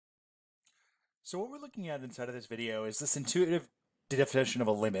So what we're looking at inside of this video is this intuitive definition of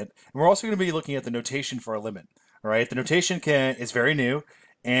a limit. And we're also going to be looking at the notation for a limit. All right, the notation is very new.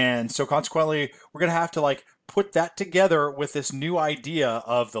 And so consequently, we're going to have to put that together with this new idea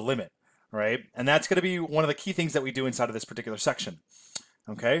of the limit, right? And that's going to be one of the key things that we do inside of this particular section.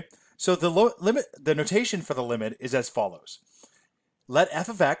 Okay, so the notation for the limit is as follows. Let f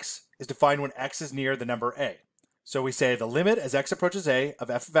of x is defined when x is near the number a. So we say the limit as x approaches a of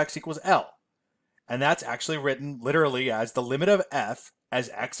f of x equals L. And that's actually written literally as the limit of f as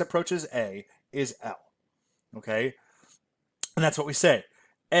x approaches a is L. Okay? And that's what we say.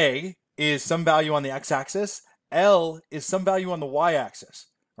 A is some value on the x-axis. L is some value on the y-axis.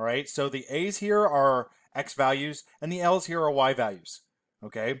 All right? So the a's here are x values, and the l's here are y values.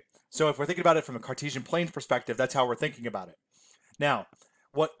 Okay? So if we're thinking about it from a Cartesian planes perspective, that's how we're thinking about it. Now,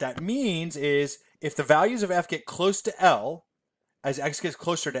 what that means is if the values of f get close to L, as x gets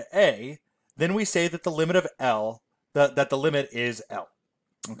closer to a, then we say that the limit of L, that the limit is L.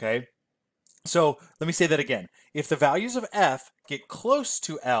 Okay? So let me say that again. If the values of f get close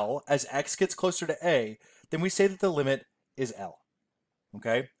to L as x gets closer to a, then we say that the limit is L.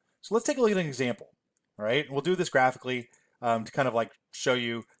 Okay? So let's take a look at an example. All right? We'll do this graphically to kind of show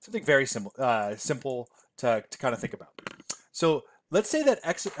you something very simple to kind of think about. So let's say that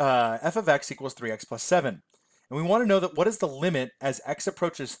f of x equals 3x plus 7. And we want to know that what is the limit as x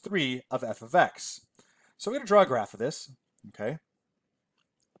approaches 3 of f of x. So we're going to draw a graph of this. Okay.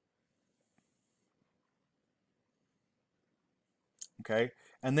 Okay.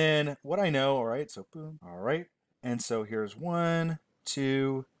 And then what I know, all right, so boom, all right. And so here's 1,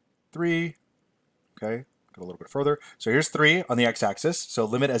 2, 3. Okay. Go a little bit further. So here's 3 on the x-axis. So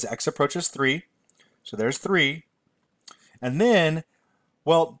limit as x approaches 3. So there's 3. And then,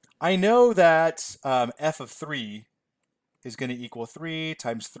 well, I know that f of 3 is going to equal 3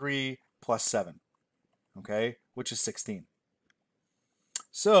 times 3 plus 7, okay, which is 16.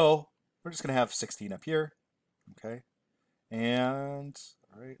 So we're just going to have 16 up here, okay, and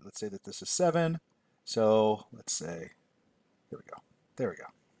all right, let's say that this is 7. So let's say, here we go, there we go.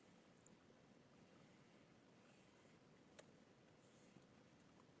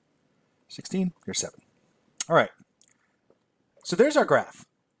 Here's 7. All right, so there's our graph.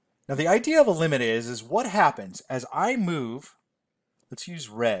 Now the idea of a limit is what happens as I move, let's use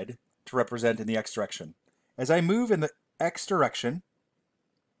red to represent in the x direction. As I move in the x direction,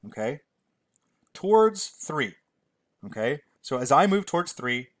 okay, towards 3, okay? So as I move towards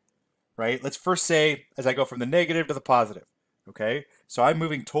 3, right, let's first say as I go from the negative to the positive, okay? So I'm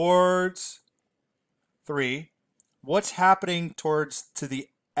moving towards 3. What's happening to the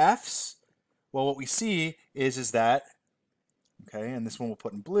f's? Well, what we see is that, okay, and this one we'll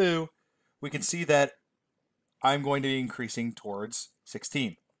put in blue, we can see that I'm going to be increasing towards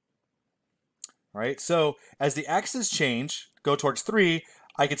 16. All right, so as the x's change, go towards 3,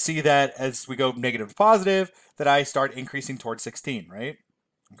 I could see that as we go negative to positive, that I start increasing towards 16, right?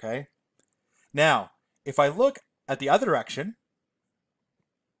 Okay. Now, if I look at the other direction,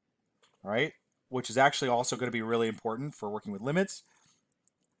 all right, which is actually also going to be really important for working with limits,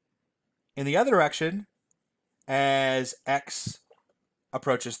 in the other direction, as x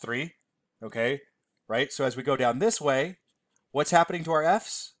approaches 3, okay, right? So as we go down this way, what's happening to our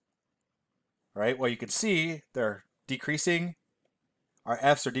f's? All right, well, you can see they're decreasing. Our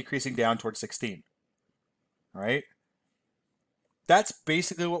f's are decreasing down towards 16. All right, that's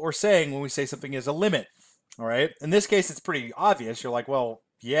basically what we're saying when we say something is a limit. All right, in this case, it's pretty obvious. You're like, well,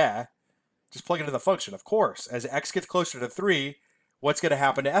 yeah, just plug into the function. Of course, as x gets closer to 3, what's going to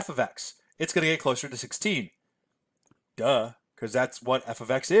happen to f of x? It's going to get closer to 16. Duh, because that's what f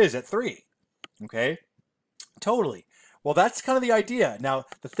of x is at 3. Okay, totally. Well, that's kind of the idea. Now,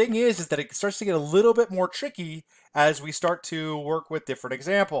 the thing is that it starts to get a little bit more tricky as we start to work with different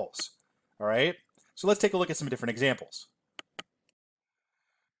examples. All right, so let's take a look at some different examples.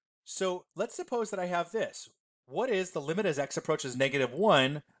 So let's suppose that I have this. What is the limit as x approaches negative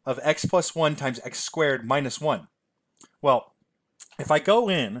 1 of x plus 1 times x squared minus 1? Well, if I go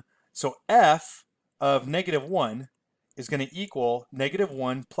in, so f of negative 1 is going to equal negative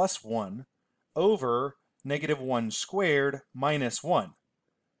 1 plus 1 over negative 1 squared minus 1.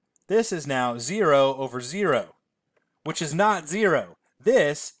 This is now 0 over 0, which is not 0.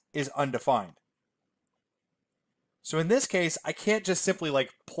 This is undefined. So in this case, I can't just simply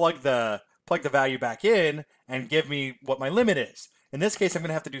plug the value back in and give me what my limit is. In this case, I'm going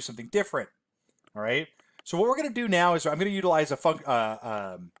to have to do something different. All right. So what we're going to do now is I'm going to utilize a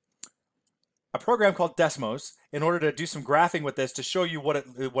program called Desmos in order to do some graphing with this to show you what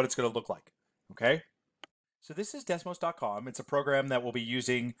it's going to look like. Okay. So this is Desmos.com. It's a program that we'll be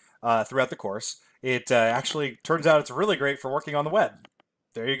using throughout the course. It actually turns out it's really great for working on the web.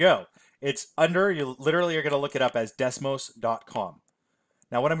 There you go. It's under, you literally are going to look it up as Desmos.com.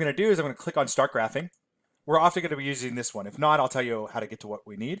 Now what I'm going to do is I'm going to click on Start Graphing. We're often going to be using this one. If not, I'll tell you how to get to what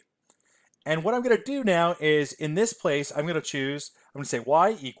we need. And what I'm going to do now is in this place, I'm going to choose, I'm going to say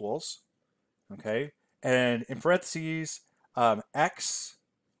y equals, okay, and in parentheses, x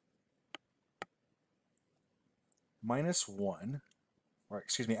minus 1, or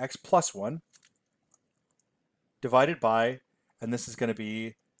excuse me, x plus 1 divided by, and this is going to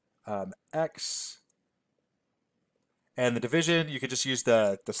be x, and the division, you could just use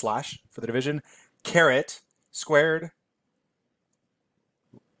the slash for the division, caret squared,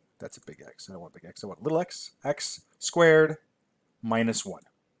 that's a big X, I don't want big X, I want little x, x squared minus 1.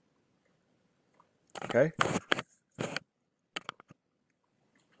 Okay?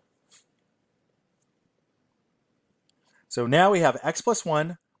 So now we have x plus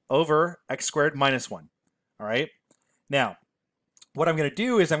 1 over x squared minus 1. All right? Now, what I'm going to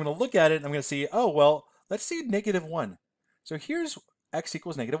do is I'm going to look at it and I'm going to see, oh, well, let's see negative 1. So here's x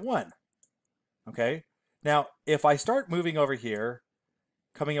equals negative 1. Okay? Now, if I start moving over here,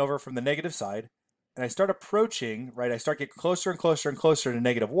 coming over from the negative side, and I start approaching, right, I start getting closer and closer and closer to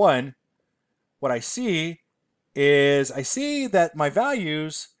negative 1, what I see is I see that my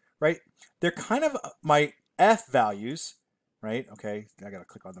values, right, they're kind of my f values, right? Okay, I got to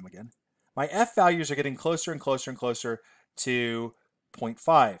click on them again. My f values are getting closer and closer and closer to 0.5.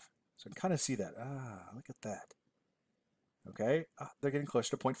 So I can kind of see that. Look at that. Okay, they're getting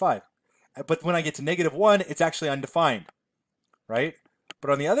closer to 0.5. But when I get to negative 1, it's actually undefined, right? But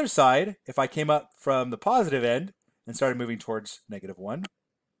on the other side, if I came up from the positive end and started moving towards negative 1,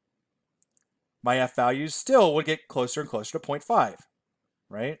 my f values still would get closer and closer to 0.5,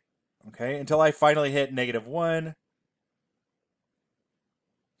 right? Okay, until I finally hit negative 1,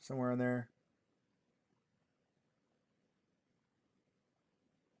 somewhere in there.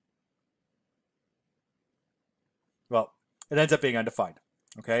 Well, it ends up being undefined,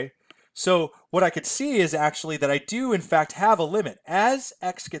 okay? So what I could see is actually that I do in fact have a limit. As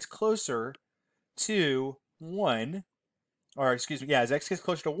x gets closer to 1, or excuse me, yeah, as x gets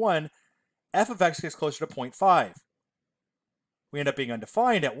closer to 1, f of x gets closer to 0.5. We end up being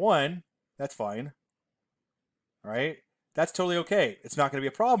undefined at 1. That's fine. All right? That's totally okay. It's not going to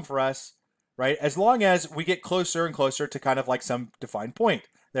be a problem for us, right? As long as we get closer and closer to kind of like some defined point.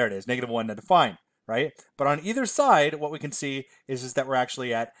 There it is, negative 1 undefined, right? But on either side, what we can see is that we're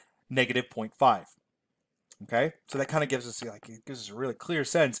actually at negative 0.5. Okay? So that kind of gives us like it gives us a really clear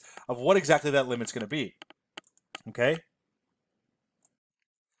sense of what exactly that limit's going to be. Okay?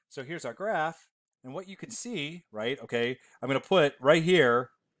 So here's our graph, and what you can see, right? Okay, I'm going to put right here.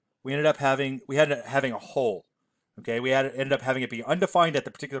 We ended up having a hole. Okay, ended up having it be undefined at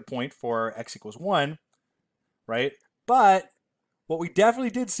the particular point for x equals 1, right? But what we definitely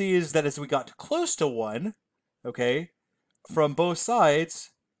did see is that as we got close to 1, okay, from both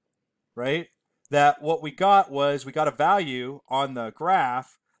sides, right, that what we got was we got a value on the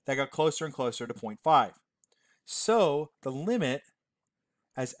graph that got closer and closer to 0.5. So the limit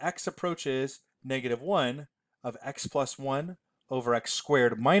as x approaches negative 1 of x plus 1 over x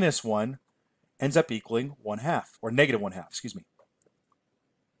squared minus 1 ends up equaling 1/2, or negative 1/2, excuse me.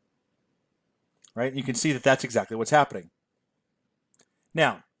 Right? You can see that that's exactly what's happening.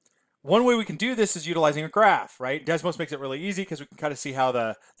 Now, one way we can do this is utilizing a graph, right? Desmos makes it really easy because we can kind of see how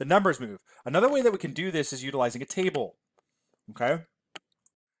the numbers move. Another way that we can do this is utilizing a table, okay?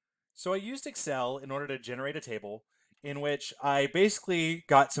 So I used Excel in order to generate a table in which I basically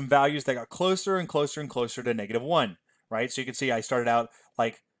got some values that got closer and closer and closer to negative 1, right? So you can see I started out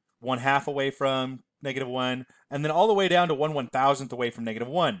like 1/2 away from negative 1, and then all the way down to 1/1000th away from negative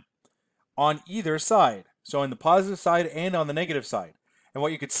 1 on either side. So on the positive side and on the negative side. And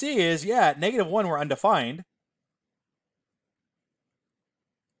what you could see is, yeah, at negative 1 we're undefined,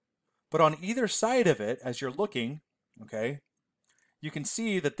 but on either side of it, as you're looking, okay, you can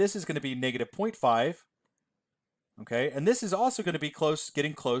see that this is going to be negative 0.5, okay, and this is also going to be close,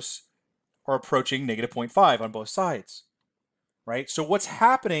 getting close or approaching negative 0.5 on both sides, right? So what's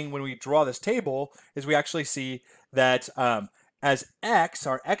happening when we draw this table is we actually see that as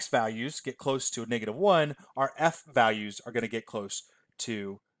our x values get close to negative 1, our f values are going to get close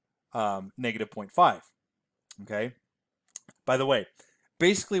to negative 0.5, okay? By the way,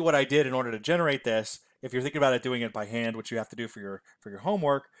 basically what I did in order to generate this, if you're thinking about it doing it by hand, which you have to do for your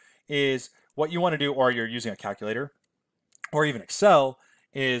homework, is what you want to do, or you're using a calculator, or even Excel,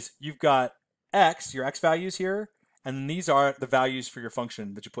 is you've got your x values here, and then these are the values for your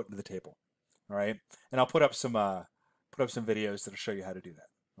function that you put into the table. All right, and I'll put up some videos that'll show you how to do that.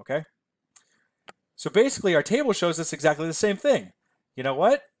 Okay. So basically, our table shows us exactly the same thing. You know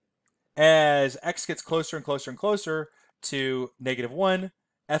what? As x gets closer and closer and closer to -1,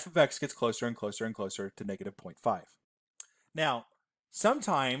 f of x gets closer and closer and closer to -0.5. Now,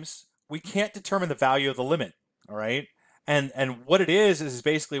 sometimes we can't determine the value of the limit, all right? And what it is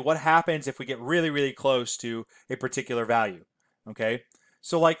basically what happens if we get really, really close to a particular value, okay?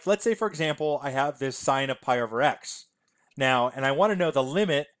 So like, let's say, for example, I have this sine of pi over x. Now, and I want to know the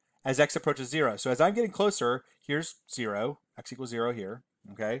limit as x approaches 0. So as I'm getting closer, here's 0, x equals 0 here,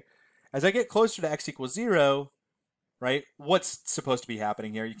 okay? As I get closer to x equals 0, right, what's supposed to be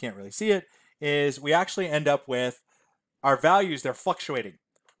happening here, you can't really see it, is we actually end up with our values, they're fluctuating,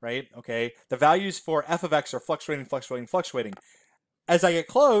 right? Okay, the values for f of x are fluctuating, fluctuating, fluctuating. As I get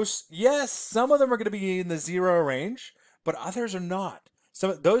close, yes, some of them are going to be in the 0 range, but others are not. Some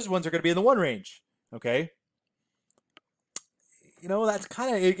of those ones are going to be in the 1 range, okay? You know, that's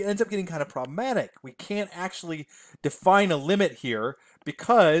kind of, it ends up getting kind of problematic. We can't actually define a limit here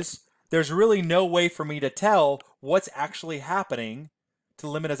because there's really no way for me to tell what's actually happening to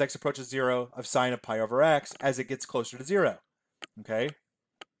the limit as x approaches 0 of sine of pi over x as it gets closer to 0. Okay?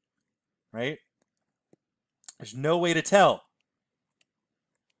 Right? There's no way to tell.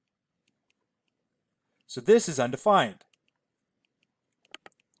 So this is undefined.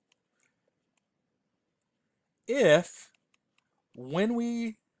 If, when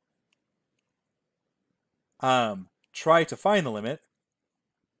we try to find the limit,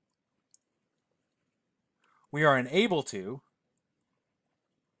 we are unable to,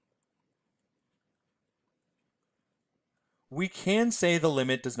 we can say the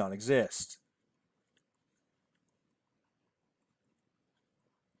limit does not exist.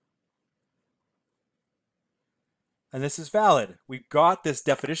 And this is valid. We got this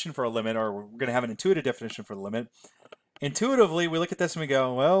definition for a limit, or we're going to have an intuitive definition for the limit. Intuitively, we look at this and we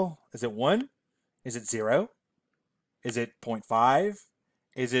go, well, is it 1? Is it 0? Is it 0.5?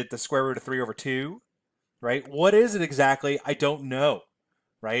 Is it the square root of 3 over 2? Right? What is it exactly? I don't know.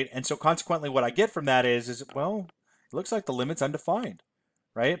 Right? And so consequently, what I get from that is well, it looks like the limit's undefined.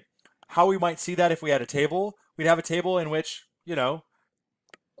 Right? How we might see that if we had a table, we'd have a table in which, you know,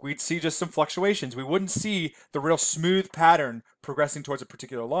 we'd see just some fluctuations. We wouldn't see the real smooth pattern progressing towards a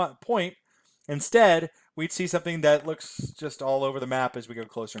particular point. Instead, we'd see something that looks just all over the map as we go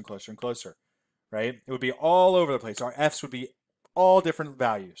closer and closer and closer, right? It would be all over the place. Our f's would be all different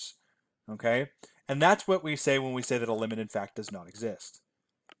values, okay? And that's what we say when we say that a limit, in fact, does not exist,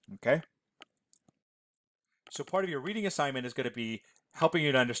 okay? So part of your reading assignment is going to be helping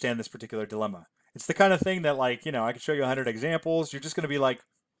you to understand this particular dilemma. It's the kind of thing that, like, you know, I could show you 100 examples. You're just going to be like,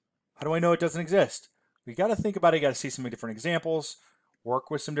 how do I know it doesn't exist? We got to think about it. You got to see some different examples,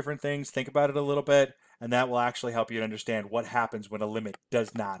 work with some different things, think about it a little bit, and that will actually help you to understand what happens when a limit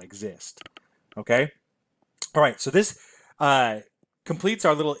does not exist. Okay? All right, so this completes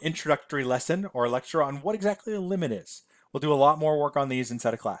our little introductory lesson or lecture on what exactly a limit is. We'll do a lot more work on these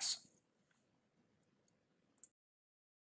inside of class.